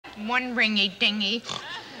One ringy-dingy.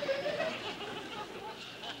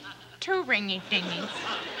 Two ringy-dingies.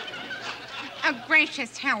 Oh,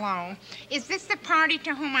 gracious, hello. Is this the party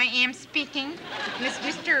to whom I am speaking?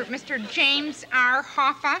 Mr. James R.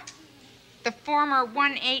 Hoffa, the former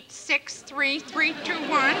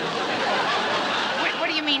 1863321? What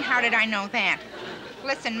do you mean, how did I know that?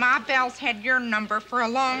 Listen, Ma Bell's had your number for a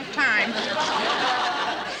long time.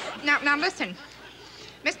 Now listen.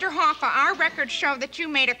 Mr. Hoffa, our records show that you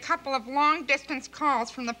made a couple of long-distance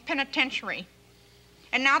calls from the penitentiary.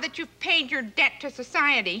 And now that you've paid your debt to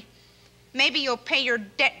society, maybe you'll pay your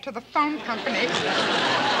debt to the phone company.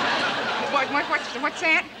 What's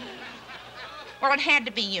that? Well, it had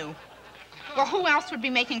to be you. Well, who else would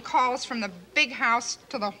be making calls from the big house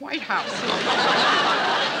to the White House?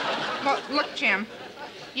 Well, look, Jim,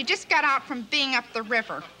 you just got out from being up the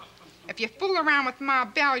river. If you fool around with Ma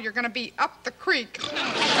Bell, you're going to be up the creek.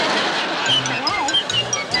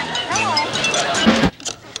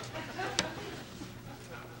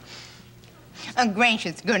 Hello?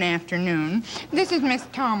 Gracious, good afternoon. This is Miss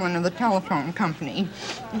Tomlin of the telephone company.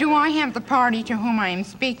 Do I have the party to whom I am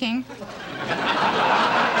speaking?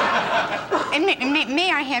 And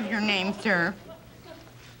may I have your name, sir?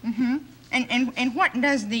 Mm-hmm. And what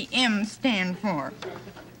does the M stand for?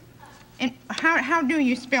 And how do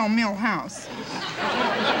you spell Millhouse?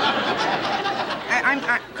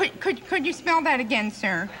 Could you spell that again,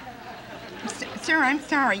 sir? Sir, I'm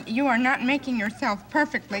sorry. You are not making yourself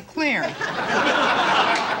perfectly clear.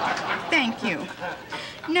 Thank you.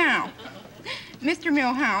 Now, Mr.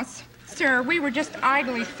 Millhouse, sir, we were just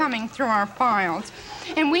idly thumbing through our files,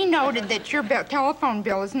 and we noted that your telephone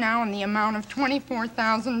bill is now in the amount of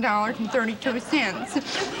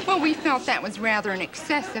 $24,000.32. Well, we felt that was rather an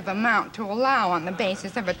excessive amount to allow on the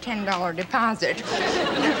basis of a $10 deposit.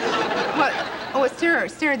 Well, sir,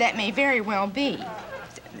 that may very well be.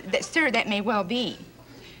 Sir, that may well be.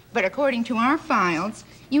 But according to our files,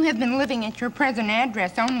 you have been living at your present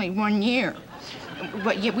address only 1 year.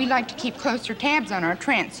 But yet we like to keep closer tabs on our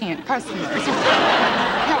transient customers.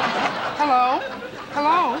 Hello?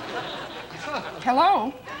 Hello?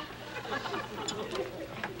 Hello?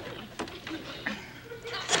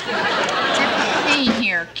 Let's see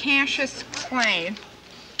here. Cassius Clay.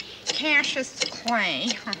 Cassius Clay.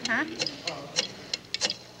 Uh-huh.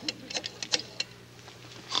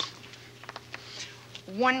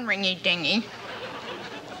 One ringy-dingy.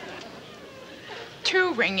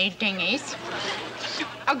 Two ringy-dingies.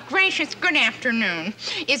 Oh, gracious, good afternoon.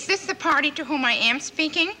 Is this the party to whom I am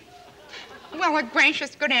speaking? Well, a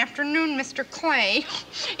gracious good afternoon, Mr. Clay.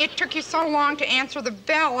 It took you so long to answer the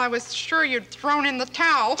bell, I was sure you'd thrown in the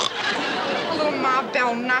towel. A little Ma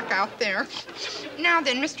Bell knockout there. Now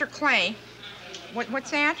then, Mr. Clay.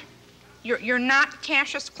 What's that? You're not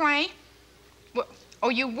Cassius Clay? Well, oh,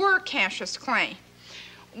 you were Cassius Clay.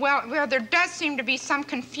 Well, there does seem to be some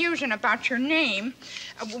confusion about your name.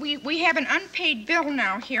 We have an unpaid bill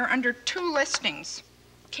now here under two listings,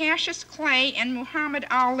 Cassius Clay and Muhammad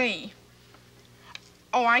Ali.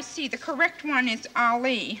 Oh, I see. The correct one is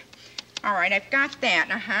Ali. All right, I've got that,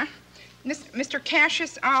 uh-huh. Mr.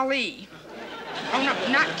 Cassius Ali. Oh, no,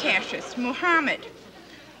 not Cassius, Muhammad.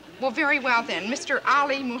 Well, very well then, Mr.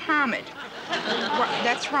 Ali Muhammad. Well,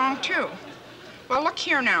 that's wrong, too. Well, look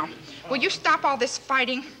here now. Will you stop all this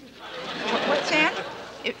fighting? What's that?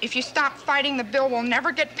 If you stop fighting, the bill will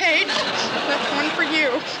never get paid. That's one for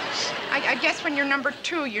you. I guess when you're number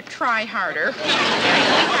two, you try harder. I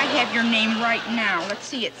think I have your name right now. Let's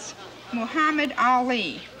see, it's Muhammad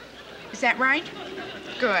Ali. Is that right?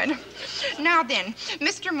 Good. Now then,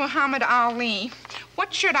 Mr. Muhammad Ali,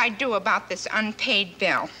 what should I do about this unpaid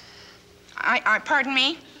bill? Pardon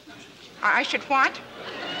me? I should what?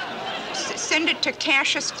 Send it to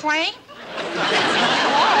Cassius Clay?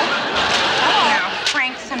 Hello? Now,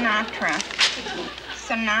 Frank Sinatra.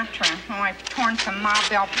 Sinatra. Oh, I've torn some Ma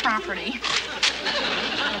Bell property.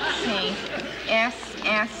 Let's see. S.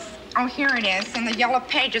 Oh, here it is, in the yellow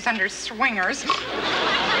pages under swingers.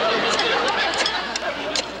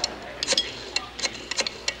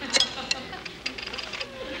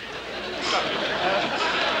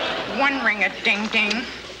 One ring-a-ding-ding.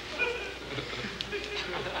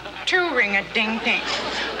 Two ring-a-ding-ding.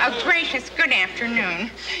 Oh, gracious, good afternoon.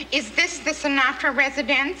 Is this the Sinatra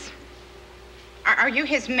residence? Are you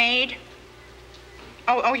his maid?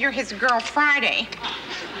 Oh, you're his girl Friday.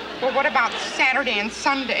 Well, what about Saturday and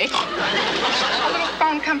Sunday? A little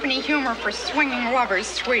phone company humor for swinging lovers,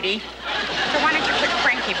 sweetie. So why don't you put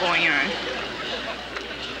Frankie Boy on?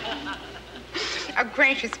 Oh,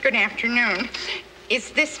 gracious, good afternoon.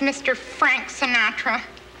 Is this Mr. Frank Sinatra?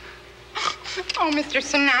 Oh, Mr.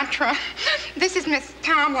 Sinatra, this is Miss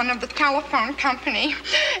Tomlin of the telephone company.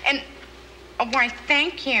 And, oh, why,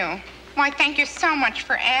 thank you. Why, thank you so much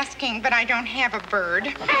for asking, but I don't have a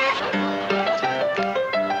bird.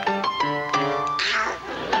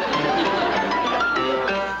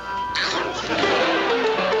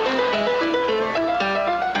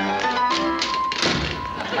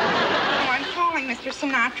 Mr.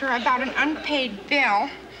 Sinatra, about an unpaid bill,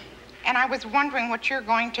 and I was wondering what you're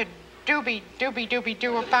going to do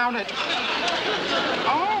about it.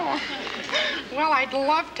 Oh, well, I'd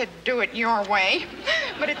love to do it your way,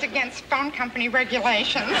 but it's against phone company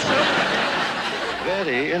regulations.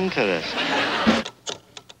 Very interesting.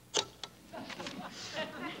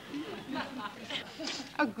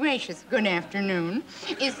 Oh, gracious good afternoon.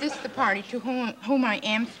 Is this the party to whom I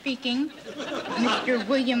am speaking? Mr.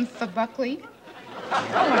 William Buckley? Oh,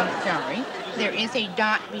 I'm sorry. There is a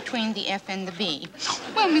dot between the F and the B.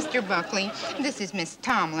 Well, Mr. Buckley, this is Miss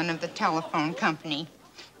Tomlin of the telephone company.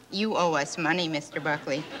 You owe us money, Mr.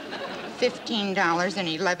 Buckley.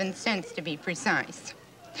 $15.11 to be precise.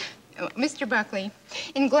 Mr. Buckley,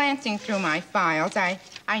 in glancing through my files, I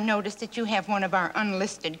noticed that you have one of our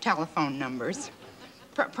unlisted telephone numbers.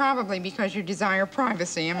 Probably because you desire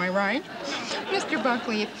privacy, am I right? Mr.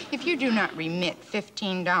 Buckley, if you do not remit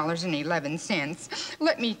 $15.11,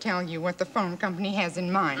 let me tell you what the phone company has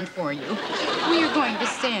in mind for you. We are going to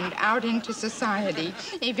send out into society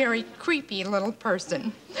a very creepy little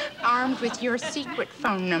person, armed with your secret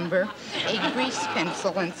phone number, a grease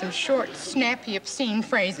pencil, and some short, snappy, obscene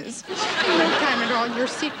phrases. No time at all, your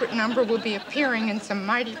secret number will be appearing in some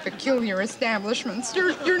mighty peculiar establishments.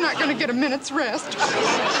 You're not going to get a minute's rest.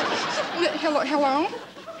 Hello?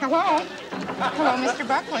 Hello, Mr.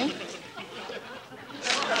 Buckley.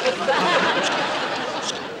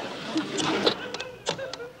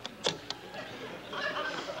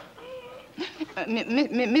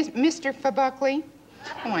 Mr. Buckley?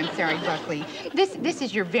 Oh, I'm sorry, Buckley. This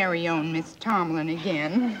is your very own Miss Tomlin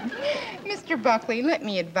again. Mr. Buckley, let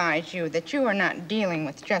me advise you that you are not dealing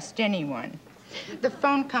with just anyone. The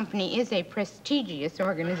phone company is a prestigious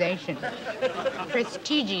organization.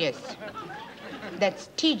 Prestigious. That's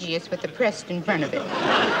tedious with the pressed in front of it.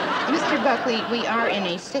 Mr. Buckley, we are in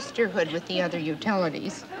a sisterhood with the other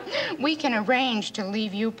utilities. We can arrange to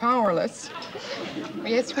leave you powerless.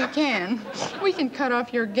 Yes, we can. We can cut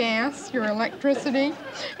off your gas, your electricity,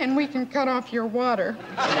 and we can cut off your water.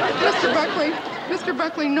 Mr.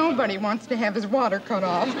 Buckley, nobody wants to have his water cut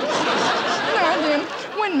off. Now then,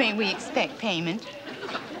 when may we expect payment?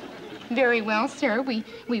 Very well, sir. We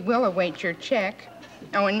will await your check.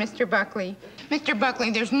 Oh, and Mr. Buckley,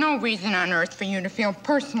 there's no reason on earth for you to feel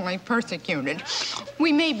personally persecuted.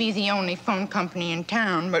 We may be the only phone company in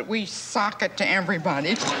town, but we sock it to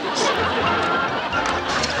everybody.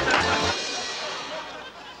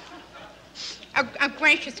 A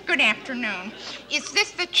gracious good afternoon. Is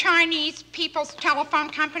this the Chinese People's Telephone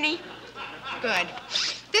Company? Good.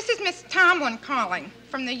 This is Miss Tomlin calling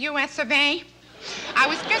from the U.S. of A. I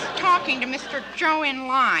was just talking to Mr. Joe in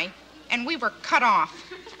Lai, and we were cut off.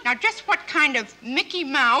 Now, just what kind of Mickey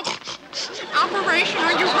Mouse operation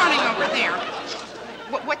are you running over there?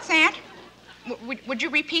 What's that? Would you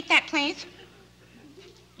repeat that, please?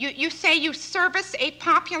 You say you service a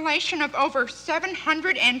population of over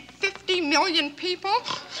 750 million people?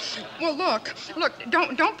 Well, look,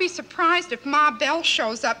 don't be surprised if Ma Bell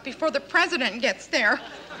shows up before the president gets there.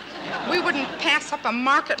 We wouldn't pass up a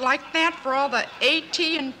market like that for all the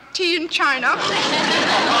AT&T in China.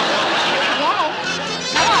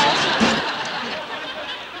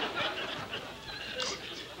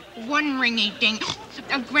 Hello? One ringy-ding.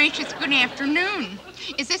 A gracious good afternoon.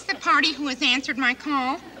 Is this the party who has answered my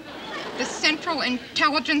call? The Central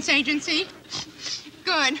Intelligence Agency?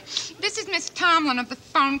 Good. This is Miss Tomlin of the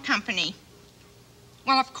phone company.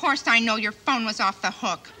 Well, of course I know your phone was off the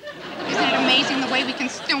hook. Isn't it amazing the way we can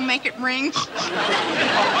still make it ring? Now,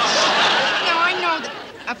 I know that,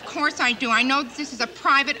 of course I do. I know that this is a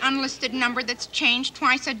private, unlisted number that's changed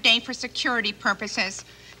twice a day for security purposes.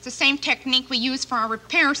 It's the same technique we use for our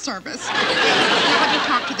repair service. Now, let me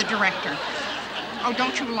talk to the director. Oh,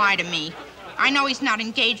 don't you lie to me. I know he's not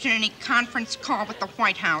engaged in any conference call with the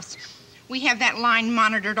White House. We have that line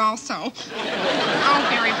monitored also. Oh,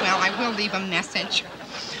 very well. I will leave a message.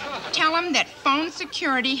 Tell him that phone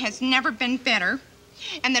security has never been better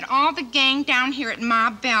and that all the gang down here at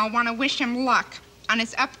Ma Bell want to wish him luck on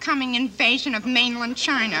his upcoming invasion of mainland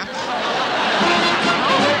China.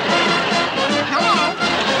 Hello?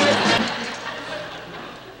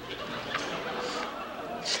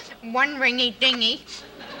 One ringy-dingy.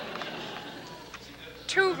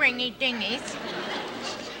 Two ringy-dingies.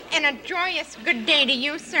 And a joyous good day to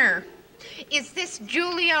you, sir. Is this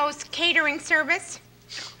Julio's catering service?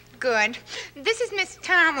 Good. This is Miss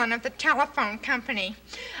Tomlin of the telephone company.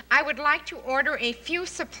 I would like to order a few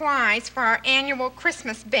supplies for our annual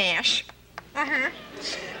Christmas bash.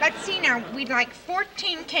 Let's see now. We'd like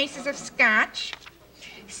 14 cases of scotch,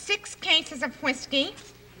 6 cases of whiskey,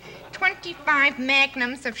 25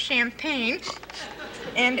 magnums of champagne,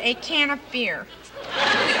 and a can of beer.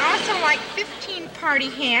 We'd also like 15 party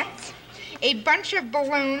hats, a bunch of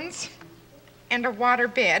balloons, and a water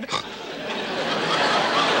bed.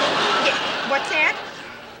 What's that?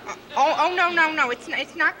 Oh, no.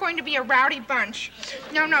 It's not going to be a rowdy bunch.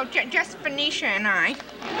 No, just Venetia and I. Could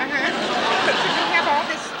you have all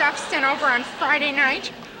this stuff sent over on Friday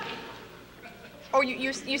night? Oh,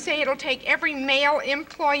 you say it'll take every male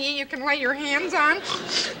employee you can lay your hands on?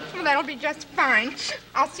 Well, that'll be just fine.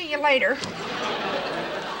 I'll see you later.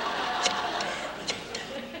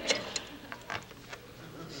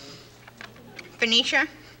 Venetia,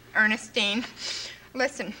 Ernestine.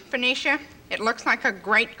 Listen, Venetia, it looks like a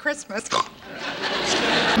great Christmas.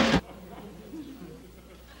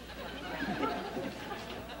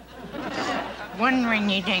 One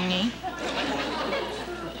ringy-dingy.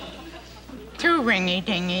 2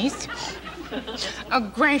 ringy-dingies. A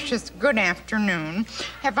gracious good afternoon.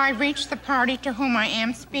 Have I reached the party to whom I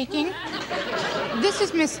am speaking? This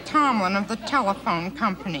is Miss Tomlin of the telephone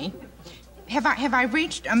company. Have I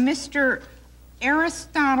reached a Mr.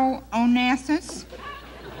 Aristotle Onassis?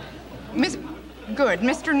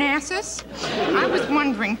 Mr. Nassis? I was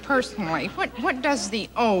wondering personally, what does the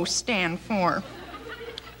O stand for?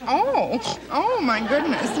 Oh, my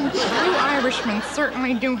goodness. You Irishmen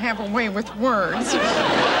certainly do have a way with words.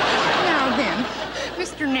 Now then,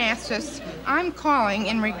 Mr. Nassis, I'm calling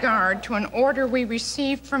in regard to an order we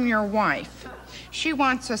received from your wife. She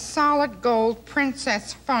wants a solid gold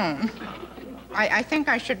princess phone. I think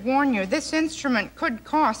I should warn you, this instrument could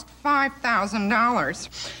cost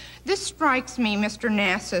 $5,000. This strikes me, Mr.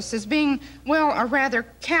 Nassis, as being, well, a rather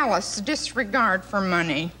callous disregard for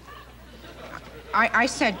money. I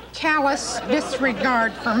said callous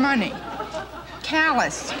disregard for money.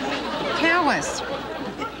 Callous.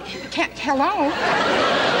 Hello?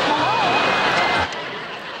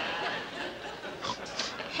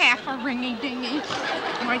 Half a ringy-dingy.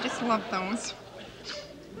 Oh, I just love those.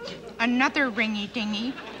 Another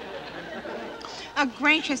ringy-dingy. A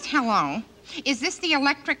gracious hello. Is this the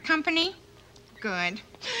electric company? Good.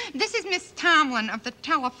 This is Miss Tomlin of the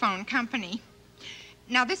telephone company.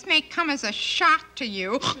 Now, this may come as a shock to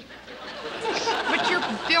you, but your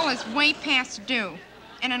bill is way past due.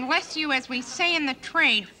 And unless you, as we say in the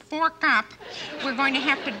trade, fork up, we're going to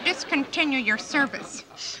have to discontinue your service.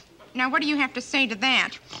 Now, what do you have to say to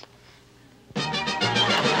that?